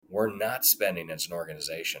we're not spending as an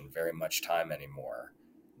organization very much time anymore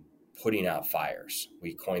putting out fires.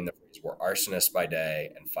 We coined the phrase, we're arsonists by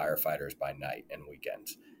day and firefighters by night and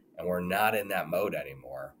weekends. And we're not in that mode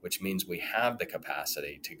anymore, which means we have the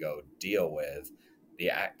capacity to go deal with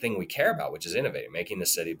the thing we care about, which is innovating, making the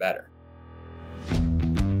city better.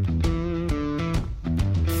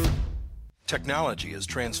 Technology is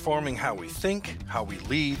transforming how we think, how we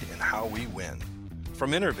lead, and how we win.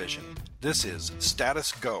 From InterVision, this is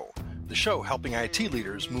Status Go, the show helping IT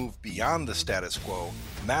leaders move beyond the status quo,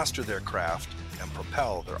 master their craft, and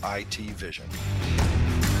propel their IT vision.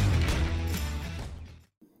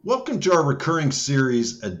 Welcome to our recurring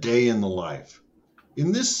series, A Day in the Life.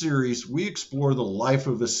 In this series, we explore the life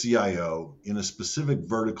of a CIO in a specific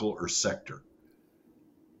vertical or sector.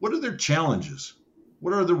 What are their challenges?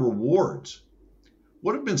 What are the rewards?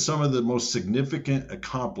 What have been some of the most significant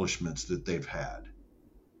accomplishments that they've had?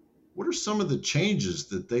 What are some of the changes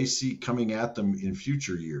that they see coming at them in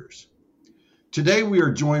future years? Today, we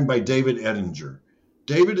are joined by David Ettinger.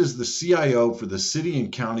 David is the CIO for the City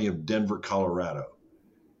and County of Denver, Colorado.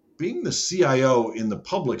 Being the CIO in the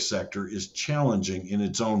public sector is challenging in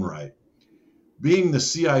its own right. Being the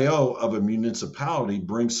CIO of a municipality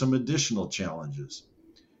brings some additional challenges.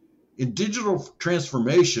 In digital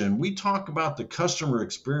transformation, we talk about the customer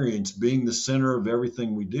experience being the center of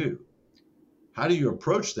everything we do. How do you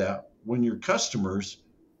approach that when your customers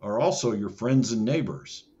are also your friends and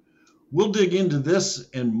neighbors? We'll dig into this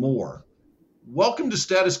and more. Welcome to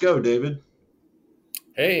Status Go, David.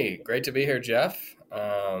 Hey, great to be here, Jeff.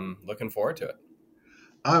 Looking forward to it.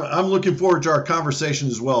 I'm looking forward to our conversation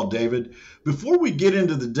as well, David. Before we get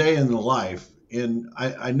into the day in the life, and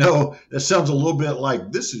I know that sounds a little bit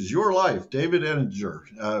like This Is Your Life, David Ettinger,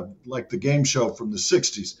 like the game show from the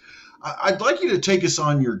 60s. I'd like you to take us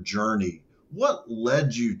on your journey. What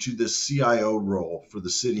led you to this CIO role for the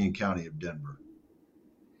City and County of Denver?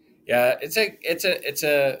 Yeah, it's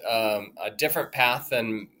a different path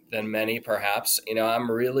than many, perhaps. You know,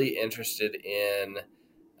 I'm really interested in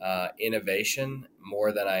innovation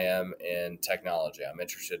more than I am in technology. I'm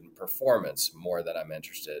interested in performance more than I'm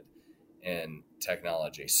interested in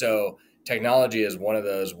technology. So technology is one of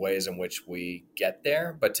those ways in which we get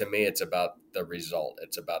there, but to me, it's about the result.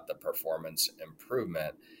 It's about the performance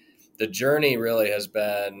improvement. The journey really has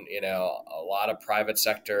been, a lot of private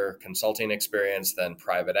sector consulting experience, then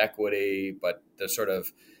private equity, but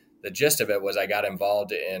the gist of it was I got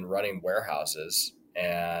involved in running warehouses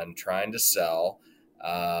and trying to sell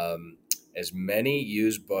as many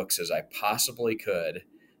used books as I possibly could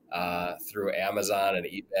through Amazon and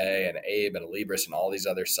eBay and Abe and Libris and all these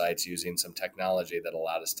other sites using some technology that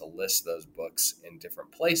allowed us to list those books in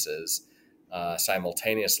different places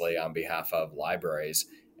simultaneously on behalf of libraries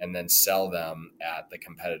and then sell them at the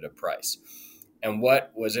competitive price. And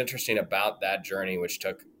what was interesting about that journey, which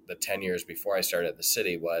took the 10 years before I started at the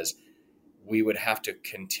city, was we would have to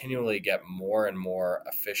continually get more and more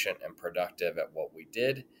efficient and productive at what we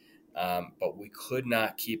did. But we could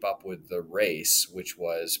not keep up with the race, which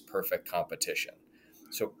was perfect competition.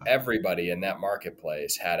 So everybody in that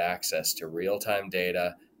marketplace had access to real-time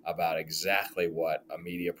data about exactly what a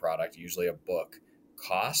media product, usually a book,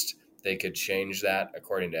 cost. They could change that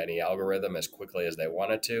according to any algorithm as quickly as they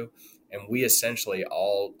wanted to. And we essentially,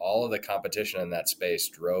 all of the competition in that space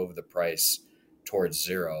drove the price towards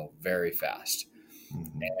zero very fast.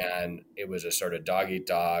 Mm-hmm. And it was a sort of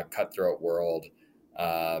dog-eat-dog, cutthroat world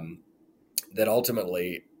that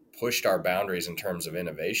ultimately pushed our boundaries in terms of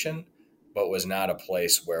innovation, but was not a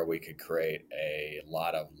place where we could create a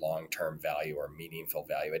lot of long-term value or meaningful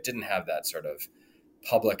value. It didn't have that sort of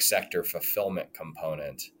public sector fulfillment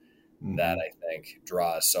component mm-hmm. that I think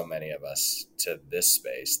draws so many of us to this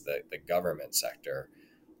space, the government sector,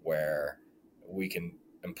 where we can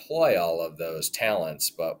employ all of those talents,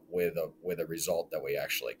 but with a result that we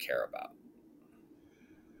actually care about.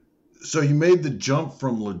 So you made the jump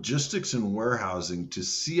from logistics and warehousing to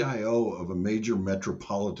CIO of a major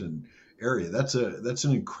metropolitan area. That's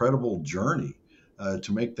an incredible journey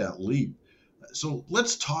to make that leap. So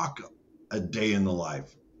let's talk a day in the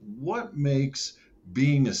life. What makes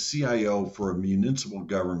being a CIO for a municipal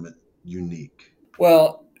government unique?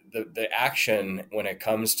 Well, the action when it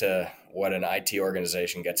comes to what an IT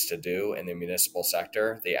organization gets to do in the municipal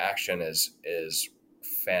sector, the action is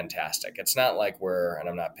fantastic. It's not like and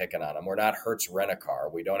I'm not picking on them, we're not Hertz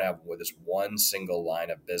Rent-A-Car. We don't have this one single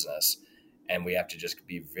line of business and we have to just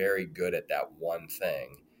be very good at that one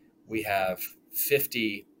thing. We have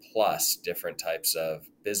 50 plus different types of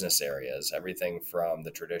business areas, everything from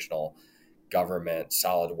the traditional government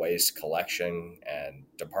solid waste collection and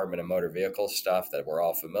Department of Motor Vehicle stuff that we're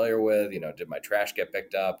all familiar with. Did my trash get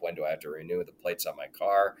picked up? When do I have to renew the plates on my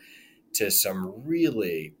car? To some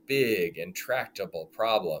really big, intractable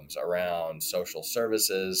problems around social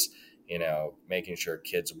services, making sure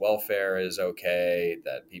kids' welfare is okay,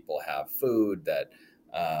 that people have food, that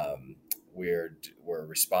we're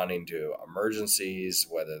responding to emergencies,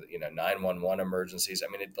 whether 911 emergencies.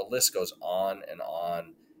 I mean, the list goes on and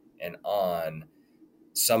on and on.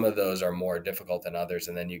 Some of those are more difficult than others,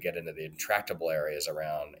 and then you get into the intractable areas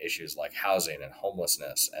around issues like housing and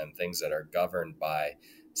homelessness and things that are governed by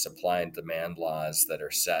supply and demand laws that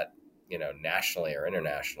are set, nationally or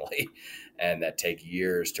internationally, and that take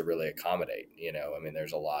years to really accommodate.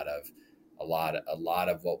 There's a lot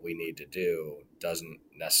of what we need to do doesn't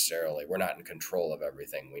necessarily, we're not in control of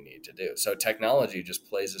everything we need to do. So technology just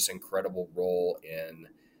plays this incredible role in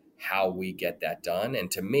how we get that done. And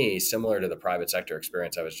to me, similar to the private sector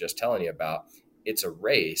experience I was just telling you about, it's a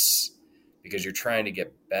race because you're trying to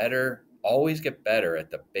get better, always get better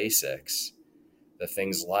at the basics, the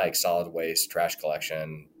things like solid waste, trash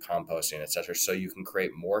collection, composting, et cetera, so you can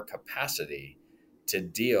create more capacity to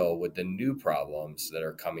deal with the new problems that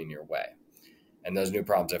are coming your way. And those new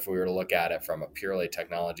problems, if we were to look at it from a purely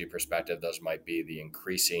technology perspective, those might be the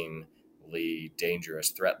increasingly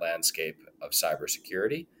dangerous threat landscape of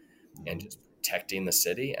cybersecurity and just protecting the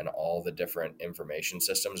city and all the different information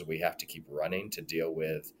systems we have to keep running to deal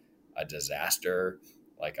with a disaster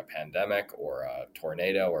like a pandemic or a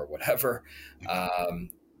tornado or whatever,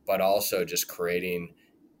 but also just creating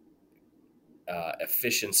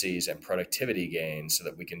efficiencies and productivity gains so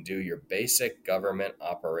that we can do your basic government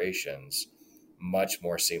operations much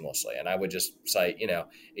more seamlessly. And I would just cite, it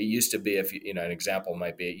used to be if an example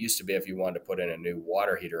might be, it used to be if you wanted to put in a new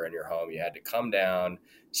water heater in your home, you had to come down,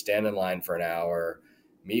 stand in line for an hour,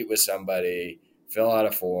 meet with somebody, fill out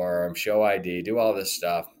a form, show ID, do all this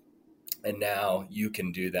stuff. And now you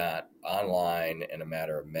can do that online in a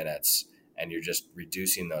matter of minutes, and you're just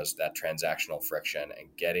reducing that transactional friction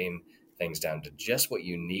and getting things down to just what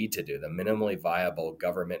you need to do, the minimally viable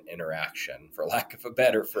government interaction, for lack of a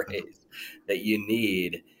better phrase, that you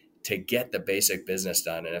need to get the basic business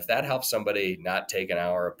done. And if that helps somebody not take an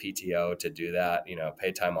hour of PTO to do that,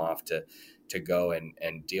 pay time off to go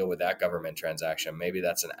and deal with that government transaction, maybe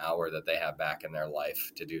that's an hour that they have back in their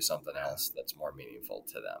life to do something else that's more meaningful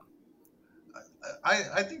to them.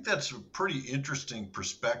 I think that's a pretty interesting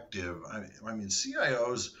perspective. I mean,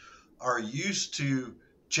 CIOs are used to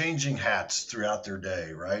changing hats throughout their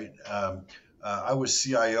day, right? I was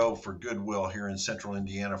CIO for Goodwill here in Central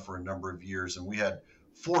Indiana for a number of years, and we had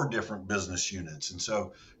 4 different business units. And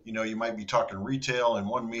so, you might be talking retail in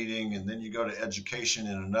one meeting, and then you go to education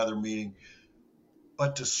in another meeting.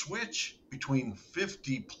 But to switch between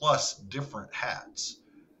 50 plus different hats,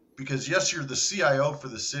 because yes, you're the CIO for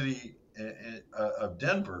the city of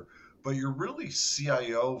Denver, but you're really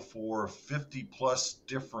CIO for 50 plus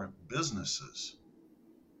different businesses,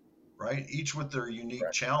 right? Each with their unique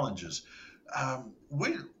Right. challenges.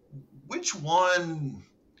 Which one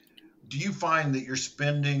do you find that you're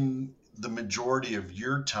spending the majority of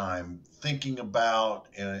your time thinking about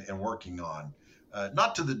and working on?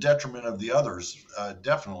 Not to the detriment of the others,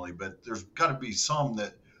 definitely, but there's got to be some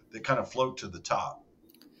that kind of float to the top.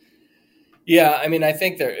 Yeah, I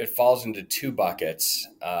think it falls into 2 buckets.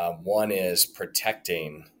 One is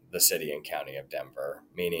protecting the city and county of Denver,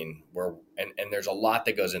 meaning and there's a lot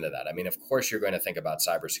that goes into that. Of course, you're going to think about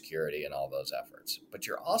cybersecurity and all those efforts, but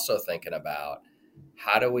you're also thinking about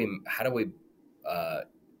how do we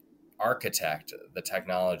architect the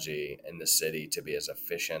technology in the city to be as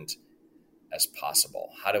efficient as possible?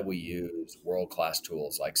 How do we use world-class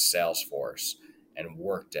tools like Salesforce and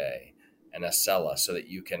Workday and Acela so that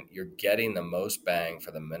you're getting the most bang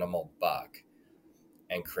for the minimal buck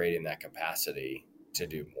and creating that capacity to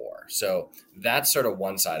do more? So that's sort of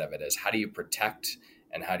one side of it, is how do you protect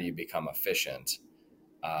and how do you become efficient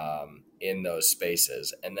in those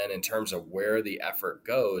spaces? And then in terms of where the effort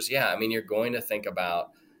goes, you're going to think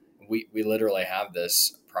about, we literally have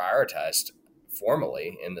this prioritized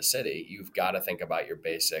formally in the city. You've got to think about your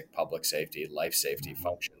basic public safety, life safety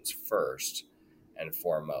functions first and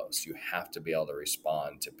foremost. You have to be able to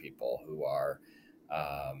respond to people who are,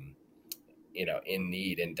 in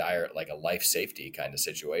need, in dire, like a life safety kind of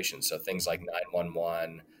situation. So things like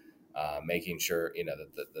 911, making sure,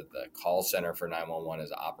 that the call center for 911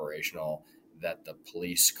 is operational, that the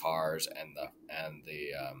police cars and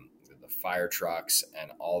the fire trucks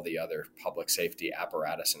and all the other public safety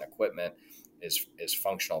apparatus and equipment is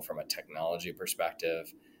functional from a technology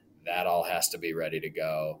perspective. That all has to be ready to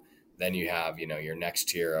go. Then you have, your next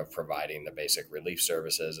tier of providing the basic relief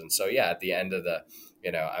services. And so, yeah, at the end of the,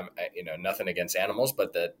 nothing against animals,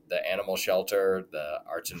 but the animal shelter, the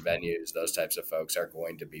arts and venues, those types of folks are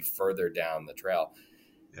going to be further down the trail.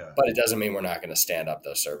 Yeah. But it doesn't mean we're not going to stand up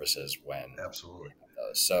those services when Absolutely.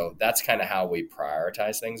 those. So that's kind of how we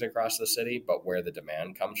prioritize things across the city. But where the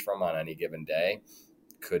demand comes from on any given day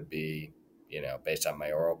could be, based on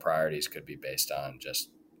mayoral priorities, could be based on just,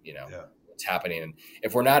 what's happening. And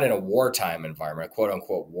if we're not in a wartime environment, quote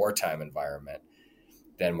unquote wartime environment,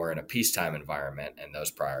 then we're in a peacetime environment, and those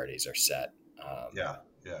priorities are set. Yeah.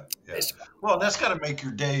 Well, that's got to make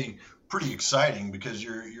your day pretty exciting, because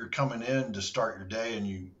you're coming in to start your day, and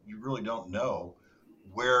you really don't know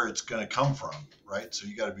where it's going to come from, right? So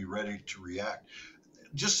you got to be ready to react.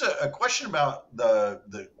 Just a question about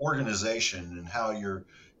the organization and how your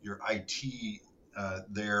IT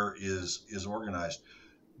there is organized.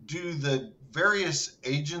 Do the various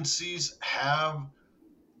agencies have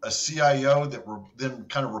a CIO that then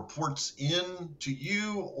kind of reports in to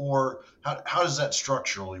you, or how does that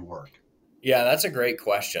structurally work? Yeah, that's a great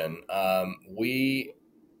question.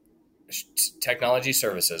 Technology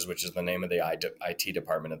Services, which is the name of the IT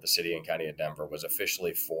department of the city and county of Denver, was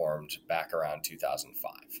officially formed back around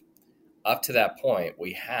 2005. Up to that point,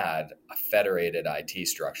 we had a federated IT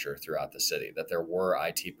structure throughout the city, that there were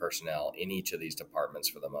IT personnel in each of these departments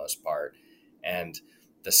for the most part. And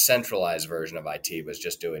the centralized version of IT was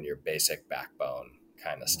just doing your basic backbone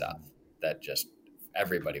kind of stuff that just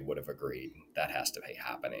everybody would have agreed that has to be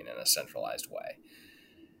happening in a centralized way.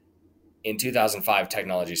 In 2005,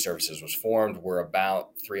 Technology Services was formed. We're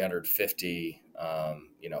about 350,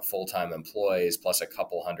 full-time employees plus a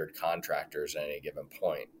couple hundred contractors at any given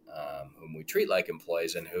point, whom we treat like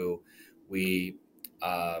employees and who we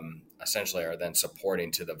essentially are then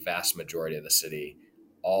supporting to the vast majority of the city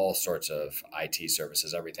all sorts of IT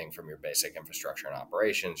services, everything from your basic infrastructure and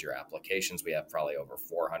operations, your applications. We have probably over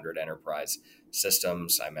 400 enterprise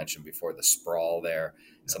systems. I mentioned before the sprawl there,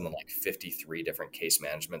 something like 53 different case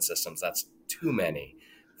management systems. That's too many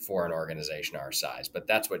for an organization our size. But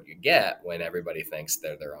that's what you get when everybody thinks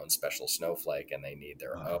they're their own special snowflake and they need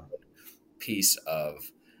their own piece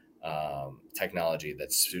of technology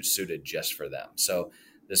that's suited just for them. So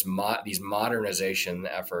these modernization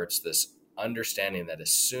efforts, this understanding that as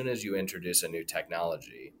soon as you introduce a new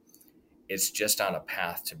technology, it's just on a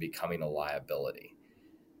path to becoming a liability.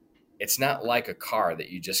 It's not like a car that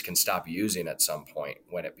you just can stop using at some point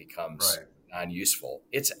when it becomes non-useful.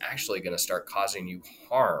 It's actually going to start causing you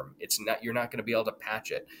harm. You're not going to be able to patch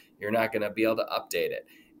it. You're not going to be able to update it.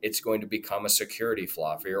 It's going to become a security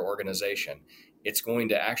flaw for your organization. It's going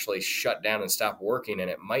to actually shut down and stop working. And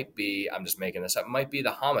it might be, I'm just making this up, it might be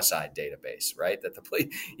the homicide database, right? That the police,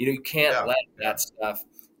 you can't let that stuff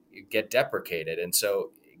get deprecated. And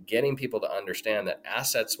so getting people to understand that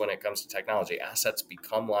assets, when it comes to technology, assets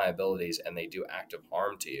become liabilities and they do active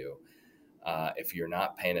harm to you. If you're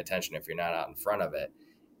not paying attention, if you're not out in front of it,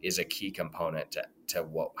 is a key component to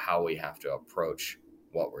how we have to approach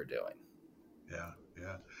what we're doing. Yeah.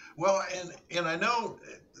 Well, and I know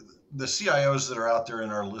the CIOs that are out there in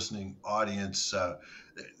our listening audience,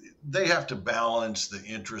 they have to balance the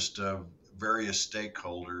interest of various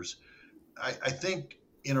stakeholders. I think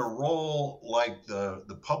in a role like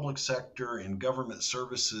the public sector in government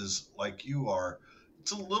services like you are,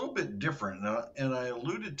 it's a little bit different. And I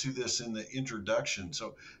alluded to this in the introduction.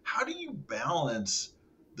 So how do you balance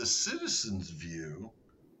the citizens' view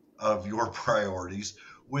of your priorities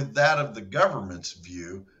with that of the government's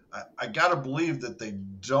view? I got to believe that they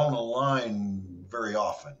don't align very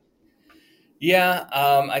often. Yeah,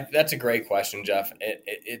 that's a great question, Jeff.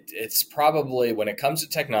 It's probably, when it comes to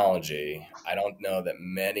technology, I don't know that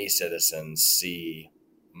many citizens see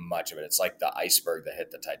much of it. It's like the iceberg that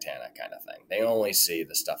hit the Titanic kind of thing. They only see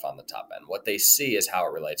the stuff on the top end. What they see is how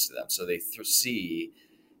it relates to them. So they see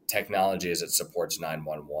technology as it supports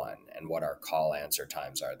 911 and what our call answer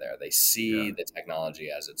times are there. They see the technology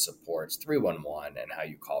as it supports 311 and how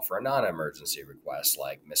you call for a non-emergency request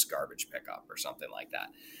like missed garbage pickup or something like that.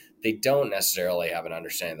 They don't necessarily have an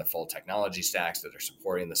understanding of the full technology stacks that are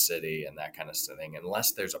supporting the city and that kind of thing,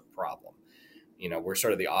 unless there's a problem. We're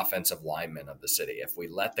sort of the offensive linemen of the city. If we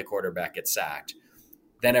let the quarterback get sacked,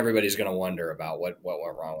 then everybody's going to wonder about what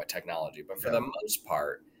went wrong with technology. But for the most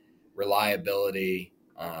part, reliability,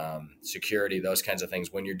 security, those kinds of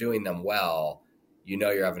things, when you're doing them well,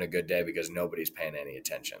 you're having a good day because nobody's paying any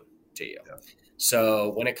attention to you. Yeah.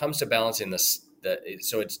 So when it comes to balancing this,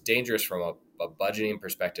 so it's dangerous from a budgeting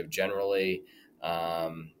perspective generally.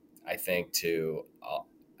 I think to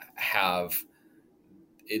have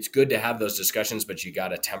it's good to have those discussions, but you got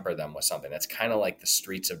to temper them with something. That's kind of like the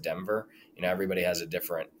streets of Denver. Everybody has a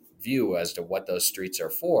different view as to what those streets are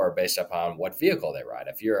for based upon what vehicle they ride.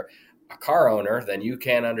 If you're a car owner, then you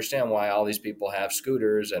can't understand why all these people have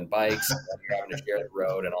scooters and bikes and you're having to share the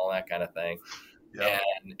road and all that kind of thing. Yeah.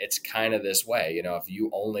 And it's kind of this way, if you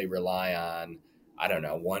only rely on, I don't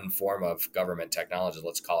know, one form of government technology,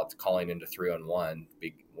 let's call it calling into 311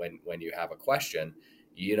 when you have a question,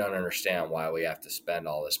 you don't understand why we have to spend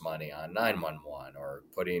all this money on 911 or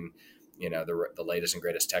putting, the latest and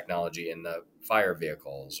greatest technology in the fire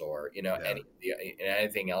vehicles or,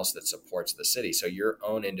 anything else that supports the city. So your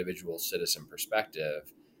own individual citizen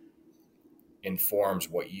perspective informs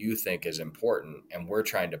what you think is important. And we're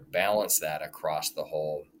trying to balance that across the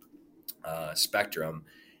whole spectrum.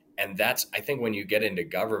 And that's, I think, when you get into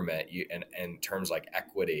government, in terms like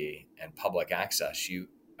equity and public access, you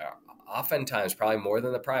oftentimes, probably more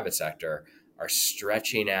than the private sector, are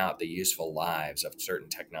stretching out the useful lives of certain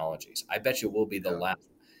technologies. I bet you we'll be the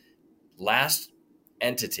last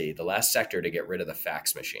entity, the last sector to get rid of the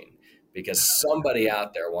fax machine, because somebody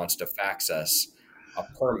out there wants to fax us a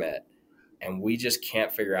permit, and we just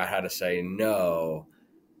can't figure out how to say, no,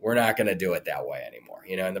 we're not going to do it that way anymore.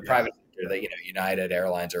 In the private sector, United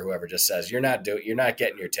Airlines or whoever just says, you're not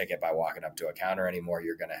getting your ticket by walking up to a counter anymore.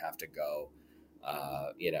 You're going to have to go,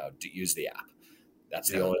 to use the app. That's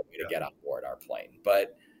the only way to get on board our plane.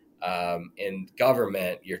 But in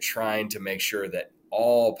government, you're trying to make sure that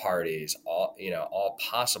all parties, all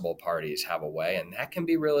possible parties have a way, and that can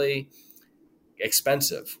be really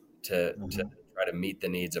expensive to try to meet the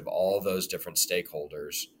needs of all those different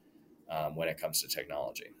stakeholders when it comes to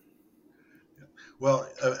technology. Well,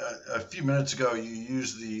 a few minutes ago, you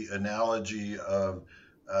used the analogy of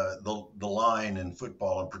the line in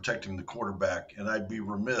football and protecting the quarterback. And I'd be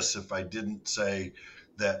remiss if I didn't say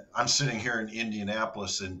that I'm sitting here in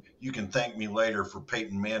Indianapolis and you can thank me later for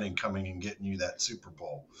Peyton Manning coming and getting you that Super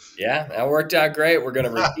Bowl. Yeah, that worked out great. We're going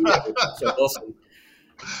to repeat it with Russell Wilson.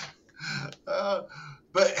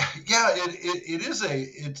 But yeah,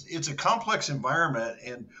 it's a complex environment.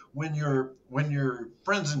 And when your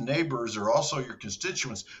friends and neighbors are also your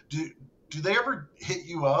constituents, do they ever hit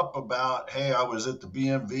you up about, hey, I was at the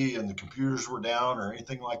BMV and the computers were down or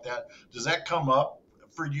anything like that? Does that come up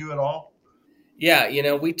for you at all?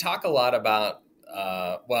 Yeah, we talk a lot about,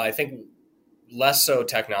 I think less so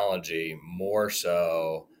technology, more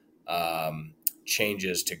so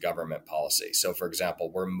changes to government policy. So, for example,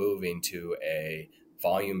 we're moving to a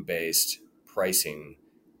volume-based pricing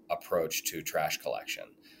approach to trash collection.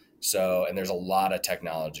 So, and there's a lot of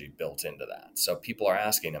technology built into that. So people are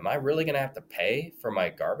asking, am I really going to have to pay for my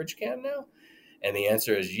garbage can now? And the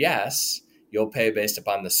answer is yes. You'll pay based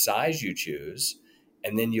upon the size you choose.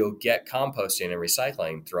 And then you'll get composting and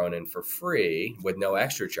recycling thrown in for free with no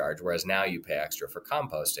extra charge. Whereas now you pay extra for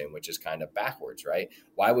composting, which is kind of backwards, right?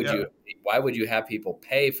 Why would you have people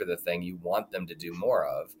pay for the thing you want them to do more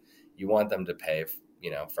of? You want them to pay,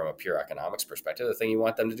 from a pure economics perspective, the thing you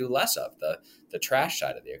want them to do less of, the trash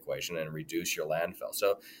side of the equation, and reduce your landfill.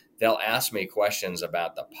 So they'll ask me questions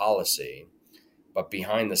about the policy, but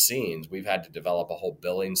behind the scenes, we've had to develop a whole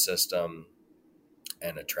billing system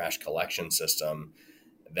and a trash collection system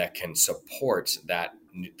that can support that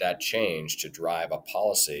change to drive a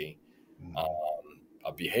policy,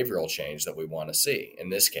 a behavioral change that we want to see. In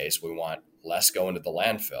this case, we want less going to the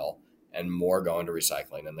landfill and more going to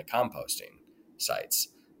recycling and the composting sites.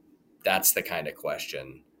 That's the kind of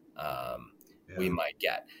question we might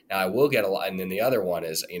get. Now, I will get a lot. And then the other one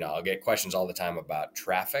is, I'll get questions all the time about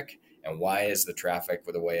traffic and why is the traffic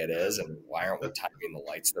the way it is and why aren't we timing the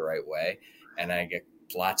lights the right way? And I get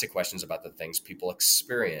lots of questions about the things people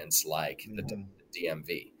experience, like the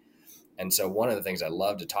DMV. And so one of the things I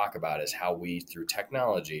love to talk about is how we, through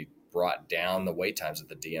technology, brought down the wait times at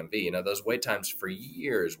the DMV. Those wait times for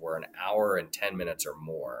years were an hour and 10 minutes or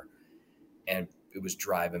more. And it was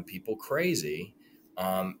driving people crazy.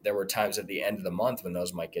 There were times at the end of the month when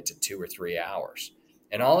those might get to 2 or 3 hours.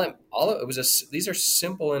 And these are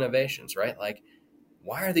simple innovations, right? Like,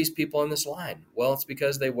 why are these people in this line? Well, it's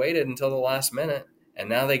because they waited until the last minute and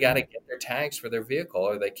now they got to get their tags for their vehicle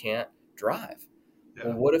or they can't drive. Yeah.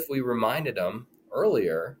 Well, what if we reminded them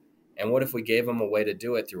earlier? And what if we gave them a way to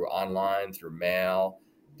do it through online, through mail,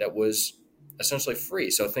 that was essentially free?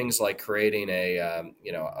 So things like creating an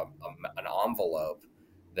envelope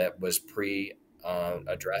that was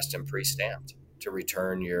addressed and pre-stamped to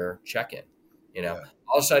return your check-in.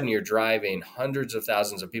 All of a sudden you're driving hundreds of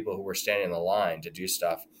thousands of people who were standing in the line to do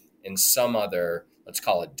stuff in some other, let's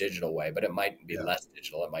call it digital way, but it might be less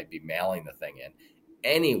digital. It might be mailing the thing in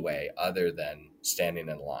any way other than standing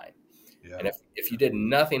in line. Yeah. And if you did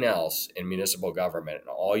nothing else in municipal government and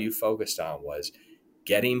all you focused on was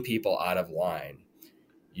getting people out of line,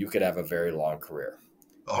 you could have a very long career.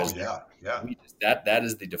 Oh yeah. Yeah. That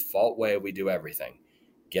is the default way we do everything.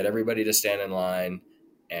 Get everybody to stand in line,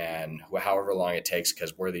 and however long it takes,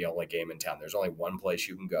 because we're the only game in town. There's only one place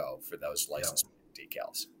you can go for those license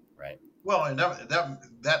decals, right? Well, and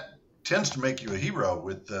that tends to make you a hero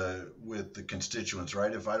with the constituents,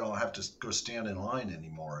 right? If I don't have to go stand in line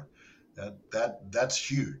anymore, that's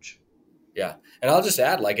huge. Yeah. And I'll just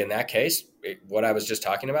add, like in that case, what I was just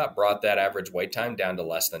talking about brought that average wait time down to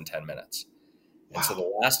less than 10 minutes. Wow. And so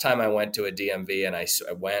the last time I went to a DMV and I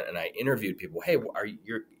went and I interviewed people, hey,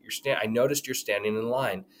 I noticed you're standing in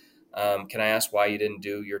line. Can I ask why you didn't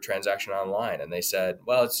do your transaction online? And they said,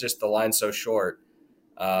 well, it's just the line's so short.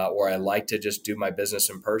 Or I like to just do my business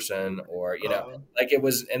in person, or, like it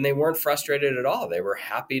was, and they weren't frustrated at all. They were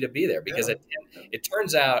happy to be there because it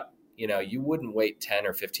turns out, you wouldn't wait 10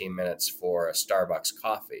 or 15 minutes for a Starbucks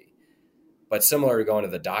coffee, but similar to going to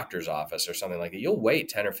the doctor's office or something like that, you'll wait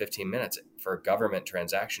 10 or 15 minutes for a government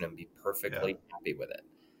transaction and be perfectly happy with it.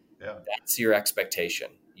 Yeah. That's your expectation.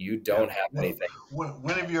 You don't have anything.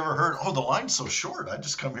 When have you ever heard, oh, the line's so short, I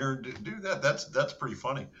just come here and do that? That's pretty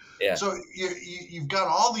funny. Yeah. So you've got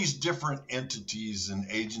all these different entities and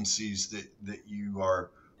agencies that you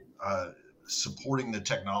are supporting the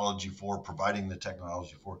technology for, providing the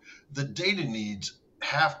technology for. The data needs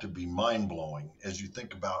have to be mind-blowing as you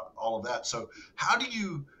think about all of that. So how do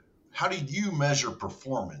you measure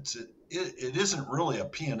performance? It isn't really a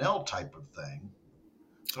P&L type of thing.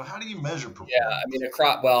 So how do you measure performance? Yeah, I mean,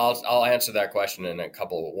 I'll answer that question in a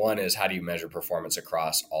couple. One is, how do you measure performance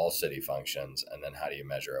across all city functions? And then how do you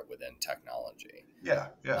measure it within technology? Yeah.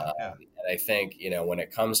 And I think, when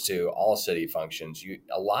it comes to all city functions,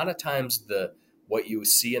 a lot of times what you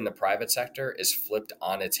see in the private sector is flipped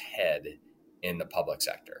on its head in the public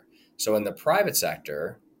sector. So in the private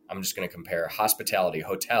sector, I'm just going to compare hospitality,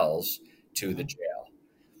 hotels to the jail.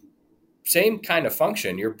 Same kind of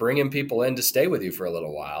function. You're bringing people in to stay with you for a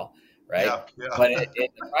little while, right? Yeah. But in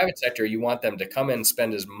the private sector, you want them to come in,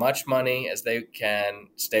 spend as much money as they can,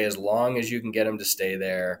 stay as long as you can get them to stay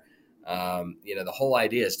there. The whole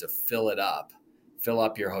idea is to fill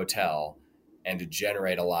up your hotel, and to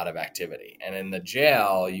generate a lot of activity. And in the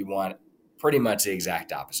jail, you want pretty much the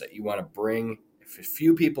exact opposite. You want to bring as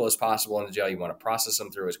few people as possible in the jail. You want to process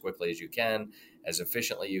them through as quickly as you can, as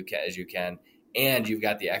efficiently as you can. And you've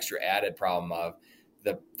got the extra added problem of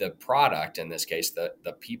the product, in this case,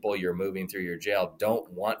 the people you're moving through your jail don't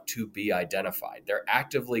want to be identified. They're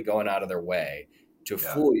actively going out of their way to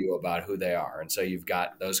fool you about who they are. And so you've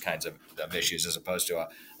got those kinds of issues, as opposed to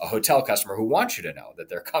a hotel customer who wants you to know that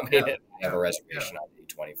they're coming in and have a reservation on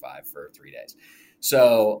D25 for 3 days.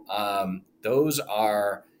 So those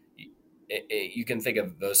are, you can think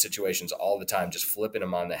of those situations all the time, just flipping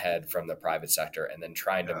them on the head from the private sector, and then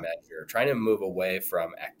trying to move away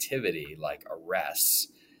from activity like arrests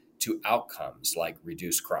to outcomes like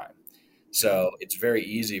reduced crime. So it's very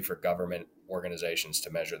easy for government organizations to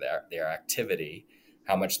measure their activity,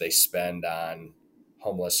 how much they spend on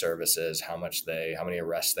homeless services, how many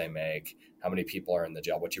arrests they make, how many people are in the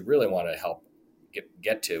jail. What you really want to help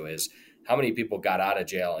get to is how many people got out of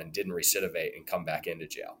jail and didn't recidivate and come back into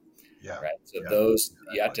jail. Yeah. Right. So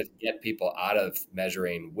exactly. You have to get people out of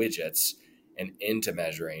measuring widgets and into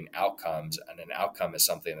measuring outcomes. And an outcome is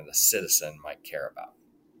something that a citizen might care about.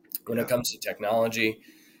 When it comes to technology,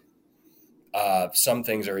 some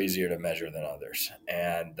things are easier to measure than others.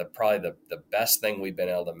 And probably the best thing we've been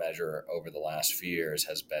able to measure over the last few years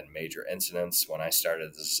has been major incidents. When I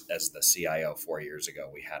started as the CIO 4 years ago,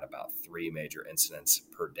 we had about 3 major incidents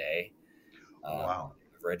per day.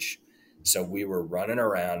 Average. So we were running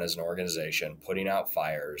around as an organization, putting out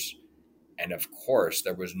fires. And of course,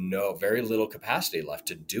 there was very little capacity left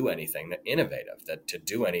to do anything innovative, to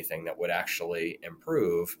do anything that would actually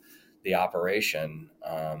improve the operation,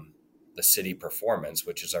 the city performance,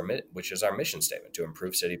 which is our mission statement, to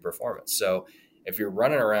improve city performance. So if you're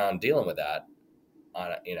running around dealing with that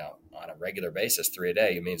on a regular basis, 3 a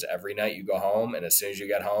day, it means every night you go home, and as soon as you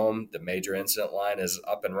get home, the major incident line is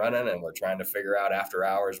up and running, and we're trying to figure out after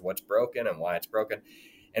hours what's broken and why it's broken.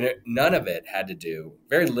 And very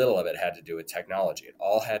little of it had to do with technology. It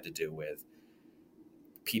all had to do with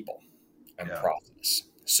people and process.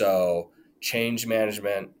 So change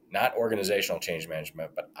management, not organizational change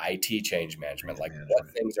management, but IT change management. Like, what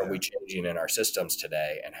things are we changing in our systems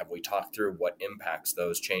today? And have we talked through what impacts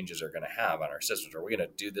those changes are going to have on our systems? Are we going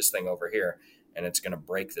to do this thing over here and it's going to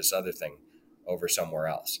break this other thing over somewhere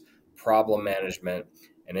else? Problem management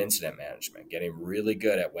and incident management, getting really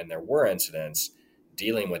good at, when there were incidents,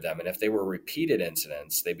 dealing with them. And if they were repeated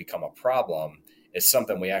incidents, they become a problem. It's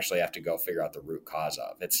something we actually have to go figure out the root cause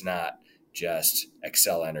of. It's not just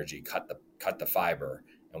Xcel Energy cut the fiber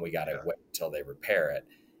and we got to wait until they repair it.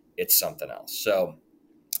 It's something else. So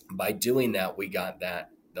by doing that, we got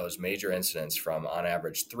those major incidents from on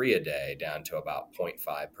average 3 a day down to about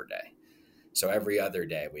 0.5 per day. So every other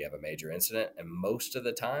day we have a major incident, and most of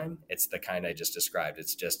the time it's the kind I just described.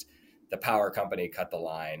 It's just the power company cut the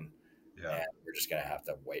line, and we're just going to have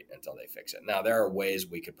to wait until they fix it. Now, there are ways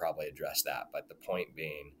we could probably address that, but the point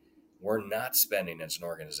being, we're not spending as an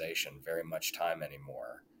organization very much time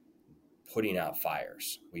anymore putting out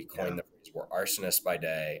fires. We coined the phrase, we're arsonists by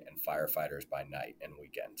day and firefighters by night and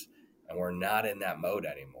weekends. And we're not in that mode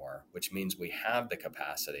anymore, which means we have the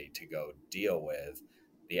capacity to go deal with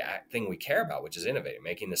the thing we care about, which is innovating,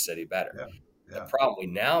 making the city better. The problem we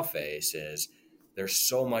now face is there's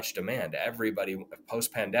so much demand. Everybody,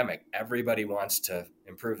 post-pandemic, everybody wants to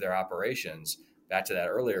improve their operations. Back to that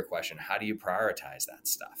earlier question, how do you prioritize that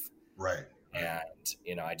stuff? Right.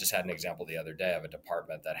 And, I just had an example the other day of a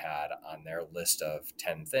department that had on their list of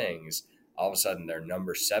 10 things, all of a sudden their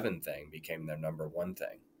number 7 thing became their number 1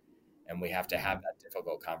 thing. And we have to have that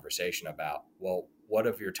difficult conversation about, well, what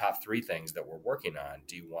of your top 3 things that we're working on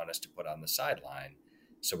do you want us to put on the sideline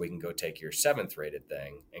so we can go take your 7th rated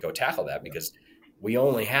thing and go tackle that? Because we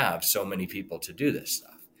only have so many people to do this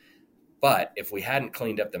stuff. But if we hadn't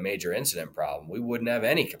cleaned up the major incident problem, we wouldn't have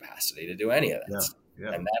any capacity to do any of that stuff.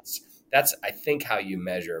 And that's, I think, how you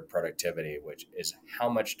measure productivity, which is how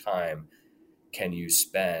much time can you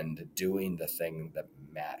spend doing the thing that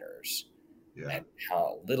matters, and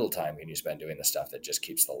how little time can you spend doing the stuff that just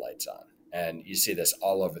keeps the lights on. And you see this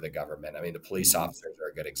all over the government. I mean, the police officers are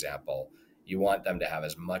a good example. You want them to have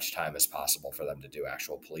as much time as possible for them to do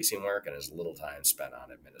actual policing work and as little time spent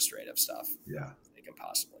on administrative stuff as they can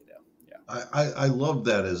possibly do. I love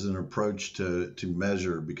that as an approach to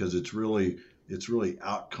measure, because it's really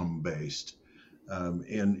outcome based.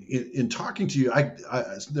 And in talking to you,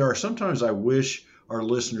 there are sometimes I wish our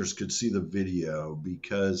listeners could see the video,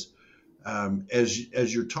 because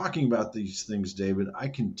as you're talking about these things, David, I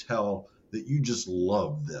can tell that you just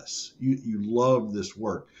love this. You love this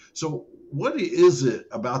work. So what is it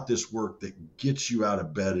about this work that gets you out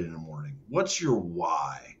of bed in the morning? What's your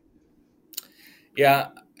why? Yeah.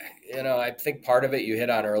 I think part of it you hit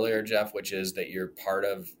on earlier, Jeff, which is that you're part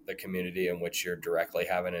of the community in which you're directly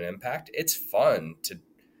having an impact. It's fun to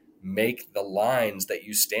make the lines that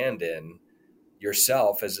you stand in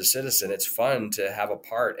yourself as a citizen. It's fun to have a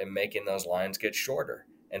part in making those lines get shorter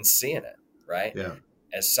and seeing it, right? Yeah.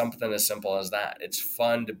 As something as simple as that. It's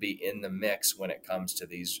fun to be in the mix when it comes to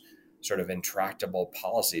these sort of intractable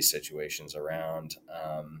policy situations around,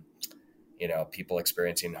 people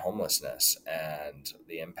experiencing homelessness and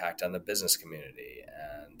the impact on the business community.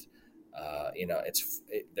 And,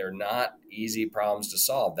 they're not easy problems to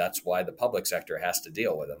solve. That's why the public sector has to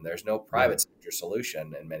deal with them. There's no private sector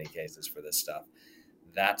solution in many cases for this stuff.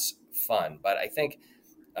 That's fun. But I think,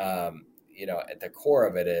 at the core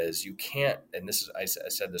of it is you can't, and I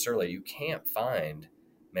said this earlier, you can't find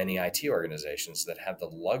many IT organizations that have the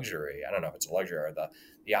luxury, I don't know if it's a luxury or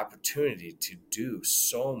the opportunity to do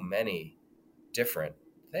so many different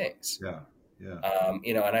things.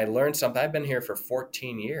 And I learned something. I've been here for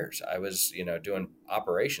 14 years. I was, doing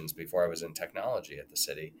operations before I was in technology at the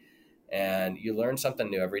city. And you learn something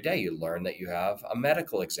new every day. You learn that you have a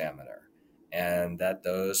medical examiner and that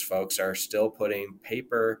those folks are still putting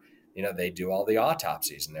paper, they do all the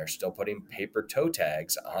autopsies and they're still putting paper toe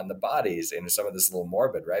tags on the bodies. And some of this is a little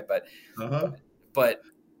morbid, right? But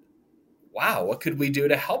wow, what could we do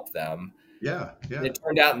to help them? Yeah. It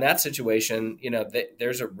turned out in that situation,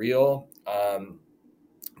 there's a real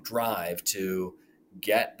drive to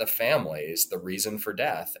get the families the reason for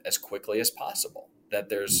death as quickly as possible. That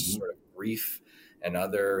there's sort of grief and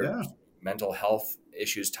other mental health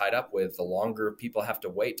issues tied up with. The longer people have to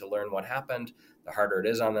wait to learn what happened, the harder it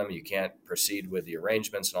is on them. You can't proceed with the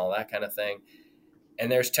arrangements and all that kind of thing.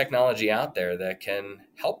 And there's technology out there that can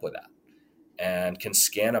help with that and can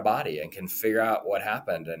scan a body and can figure out what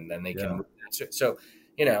happened. And then they can. So,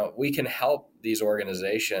 we can help these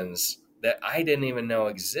organizations that I didn't even know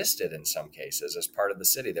existed in some cases as part of the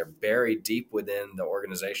city. They're buried deep within the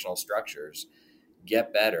organizational structures,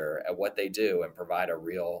 get better at what they do and provide a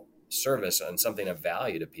real service and something of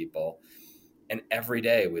value to people. And every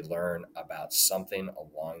day we learn about something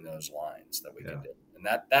along those lines that we can do. And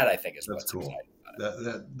that I think is what's cool. Exciting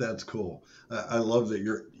about it. That's cool. I love that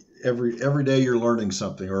you're every day you're learning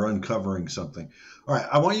something or uncovering something. All right.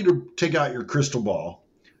 I want you to take out your crystal ball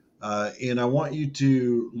and I want you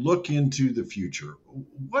to look into the future.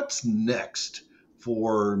 What's next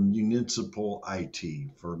for municipal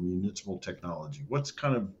IT, for municipal technology? What's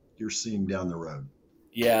kind of you're seeing down the road?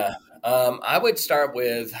 Yeah, I would start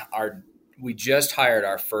with we just hired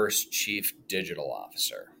our first chief digital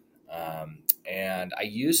officer. And I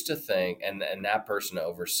used to think, and that person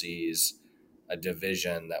oversees a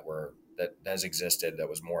division that has existed that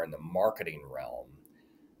was more in the marketing realm,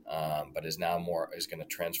 but is now is going to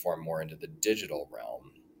transform more into the digital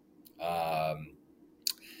realm,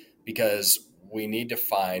 because we need to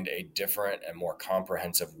find a different and more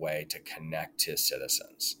comprehensive way to connect to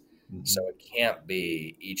citizens. Mm-hmm. So it can't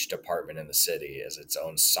be each department in the city as its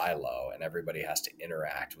own silo, and everybody has to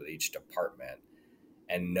interact with each department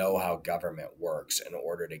and know how government works in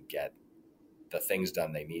order to get the things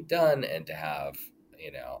done they need done, and to have,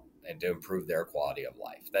 and to improve their quality of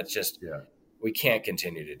life. That's just, we can't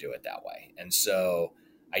continue to do it that way. And so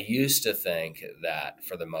I used to think that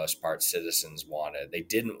for the most part, citizens they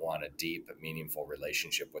didn't want a deep, meaningful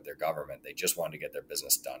relationship with their government. They just wanted to get their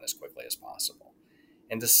business done as quickly as possible.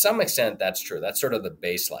 And to some extent, that's true. That's sort of the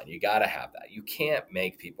baseline. You got to have that. You can't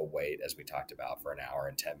make people wait, as we talked about, for an hour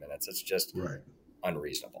and 10 minutes. It's just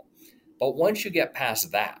unreasonable. But once you get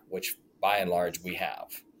past that, which by and large we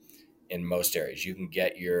have in most areas, you can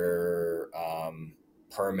get your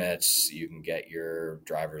permits, you can get your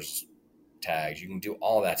driver's tags, you can do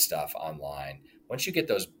all that stuff online. Once you get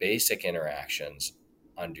those basic interactions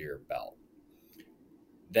under your belt,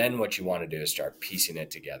 then what you want to do is start piecing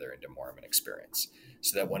it together into more of an experience.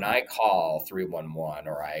 So that when I call 311,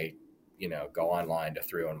 or I, go online to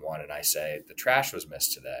 311 and I say, the trash was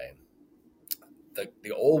missed today,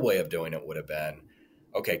 the old way of doing it would have been,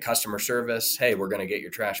 okay, customer service, hey, we're going to get your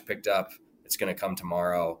trash picked up. It's going to come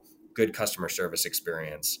tomorrow. Good customer service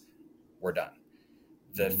experience. We're done.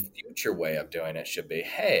 The future way of doing it should be,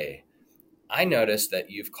 hey, I noticed that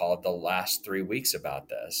you've called the last 3 weeks about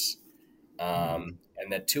this.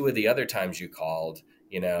 And that 2 of the other times you called,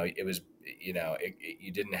 it was,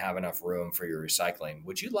 you didn't have enough room for your recycling.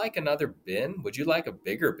 Would you like another bin? Would you like a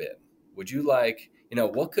bigger bin? Would you like,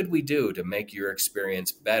 what could we do to make your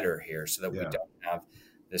experience better here so that we don't have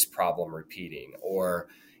this problem repeating? Or,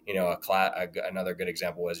 another good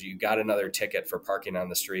example was, you got another ticket for parking on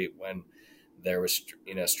the street when there was,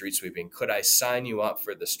 street sweeping. Could I sign you up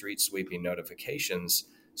for the street sweeping notifications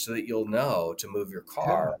so that you'll know to move your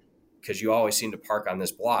car? Because you always seem to park on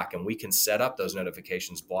this block, and we can set up those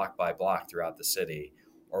notifications block by block throughout the city.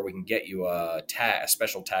 Or we can get you a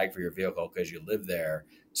special tag for your vehicle because you live there,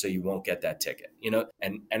 so you won't get that ticket.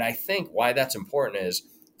 And I think why that's important is,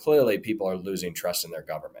 clearly people are losing trust in their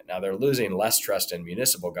government. Now, they're losing less trust in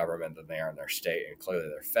municipal government than they are in their state, and clearly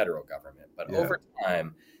their federal government. But over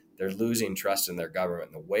time, they're losing trust in their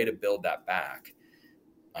government. And the way to build that back,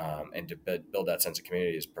 and to build that sense of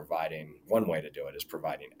community, is one way to do it is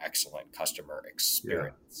providing excellent customer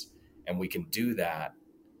experience. And we can do that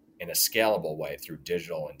in a scalable way through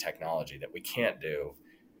digital and technology that we can't do,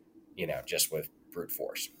 just with brute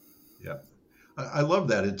force. Yeah. I love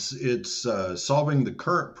that. It's solving the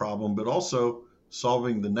current problem, but also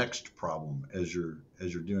solving the next problem as you're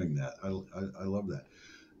doing that. I love that.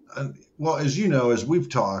 Well, as you know, as we've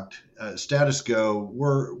talked, Status Go,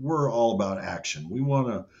 we're all about action. We want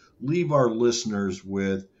to leave our listeners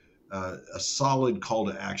with a solid call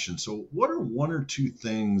to action. So what are 1 or 2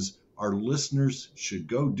 things our listeners should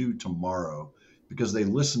go do tomorrow because they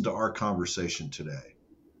listened to our conversation today?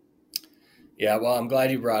 Yeah, well, I'm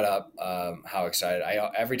glad you brought up how excited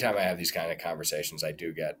every time I have these kind of conversations, I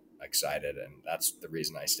do get excited, and that's the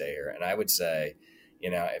reason I stay here. And I would say,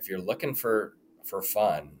 if you're looking for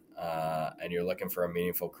fun, and you're looking for a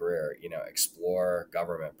meaningful career, explore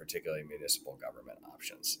government, particularly municipal government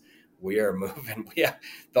options. We are moving. Yeah,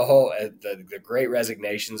 the Great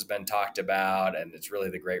Resignation's been talked about, and it's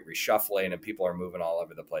really the Great Reshuffling, and people are moving all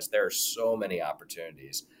over the place. There are so many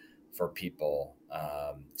opportunities for people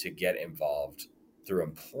to get involved through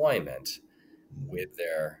employment with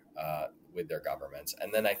their governments.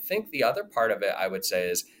 And then I think the other part of it, I would say,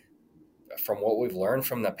 is, from what we've learned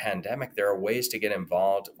from the pandemic, there are ways to get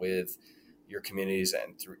involved with your communities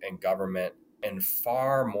and government in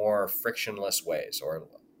far more frictionless ways, or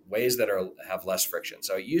ways that have less friction.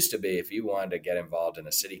 So it used to be, if you wanted to get involved in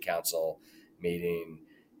a city council meeting,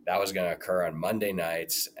 that was going to occur on Monday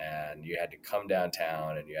nights, and you had to come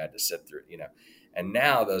downtown and you had to sit through, and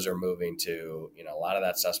now those are moving to, a lot of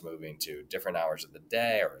that stuff's moving to different hours of the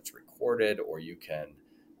day, or it's recorded, or you can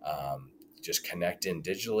just connect in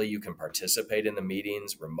digitally. You can participate in the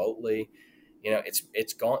meetings remotely.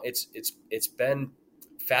 It's been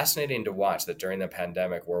fascinating to watch that during the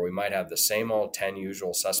pandemic, where we might have the same old 10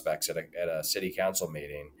 usual suspects at a city council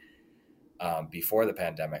meeting, before the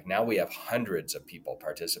pandemic. Now we have hundreds of people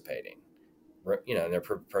participating. And they're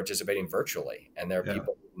participating virtually, and there are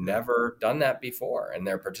people who've never done that before, and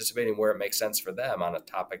they're participating where it makes sense for them on a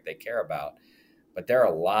topic they care about. But there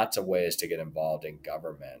are lots of ways to get involved in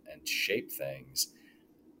government and shape things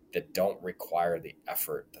that don't require the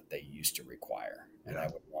effort that they used to require. And I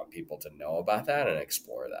would want people to know about that and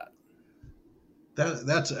explore that.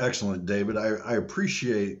 That's excellent, David. I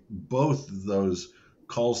appreciate both of those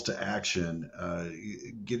calls to action,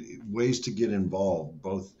 ways to get involved,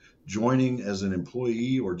 both joining as an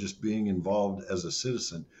employee or just being involved as a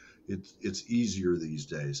citizen. It's easier these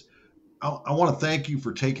days. I want to thank you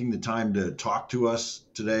for taking the time to talk to us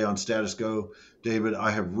today on Status Go, David.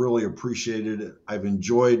 I have really appreciated it. I've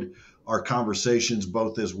enjoyed our conversations,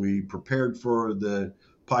 both as we prepared for the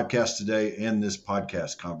podcast today and this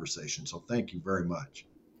podcast conversation. So thank you very much.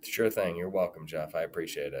 Sure thing. You're welcome, Jeff. I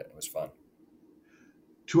appreciate it. It was fun.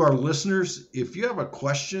 To our listeners, if you have a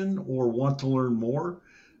question or want to learn more,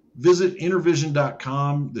 visit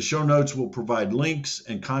intervision.com. The show notes will provide links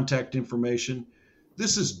and contact information.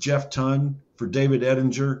 This is Jeff Tunn for David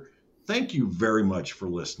Ettinger. Thank you very much for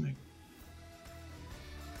listening.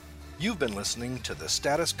 You've been listening to the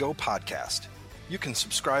Status Go podcast. You can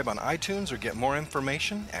subscribe on iTunes or get more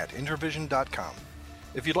information at intervision.com.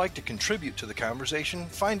 If you'd like to contribute to the conversation,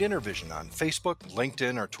 find Intervision on Facebook,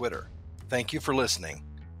 LinkedIn, or Twitter. Thank you for listening.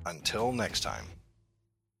 Until next time.